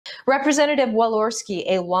Representative Walorski,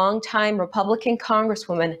 a longtime Republican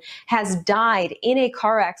Congresswoman, has died in a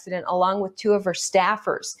car accident along with two of her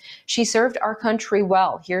staffers. She served our country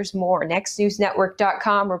well. Here's more.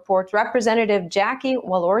 NextNewsNetwork.com reports Representative Jackie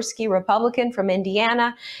Walorski, Republican from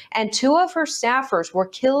Indiana, and two of her staffers were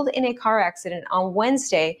killed in a car accident on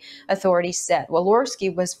Wednesday, authorities said.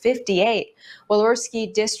 Walorski was 58.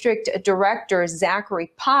 Walorski District Director Zachery,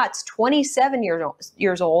 27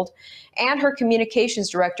 years old, and her Communications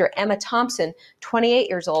Director Emma Thomson, 28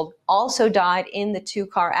 years old, also died in the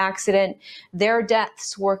two-car accident. Their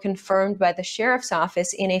deaths were confirmed by the sheriff's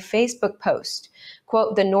office in a Facebook post.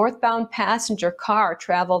 Quote, the northbound passenger car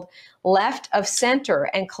traveled left of center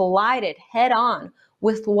and collided head-on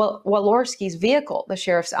with Walorski's vehicle, the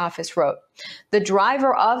sheriff's office wrote. The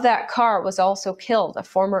driver of that car was also killed, a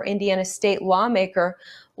former Indiana state lawmaker.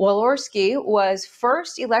 Walorski was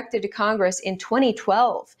first elected to Congress in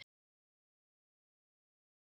 2012.